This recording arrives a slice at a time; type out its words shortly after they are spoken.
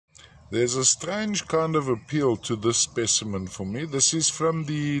There's a strange kind of appeal to this specimen for me. This is from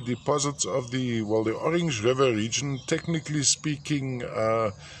the deposits of the Orange River region, technically speaking,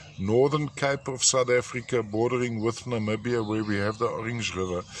 northern Cape of South Africa, bordering with Namibia, where we have the Orange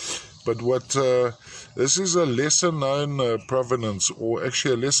River. But this is a lesser known provenance, or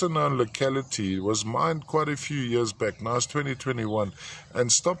actually a lesser known locality. It was mined quite a few years back, now it's 2021, and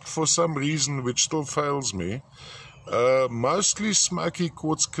stopped for some reason which still fails me. Mostly smoky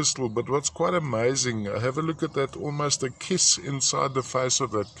quartz crystal, but what's quite amazing, have a look at that, almost a kiss inside the face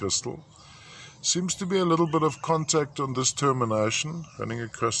of that crystal. Seems to be a little bit of contact on this termination running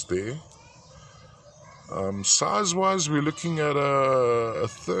across there. Size-wise, we're looking at a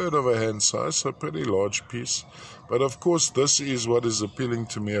third of a hand size, so a pretty large piece. But of course, this is what is appealing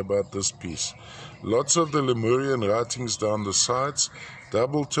to me about this piece. Lots of the Lemurian writings down the sides,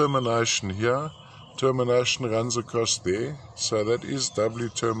 double termination here. Termination runs across there, so that is doubly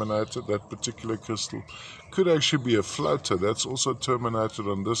terminated. That particular crystal could actually be a floater. That's also terminated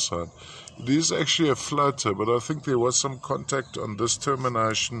on this side. It is actually a floater, but I think there was some contact on this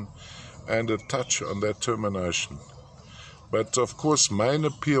termination and a touch on that termination. But of course, main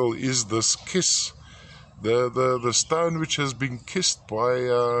appeal is this kiss, the stone which has been kissed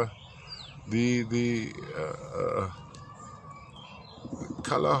by the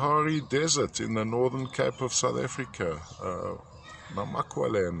Kalahari Desert in the northern Cape of South Africa, Namakwa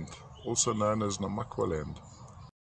land, also known as Namakwa land.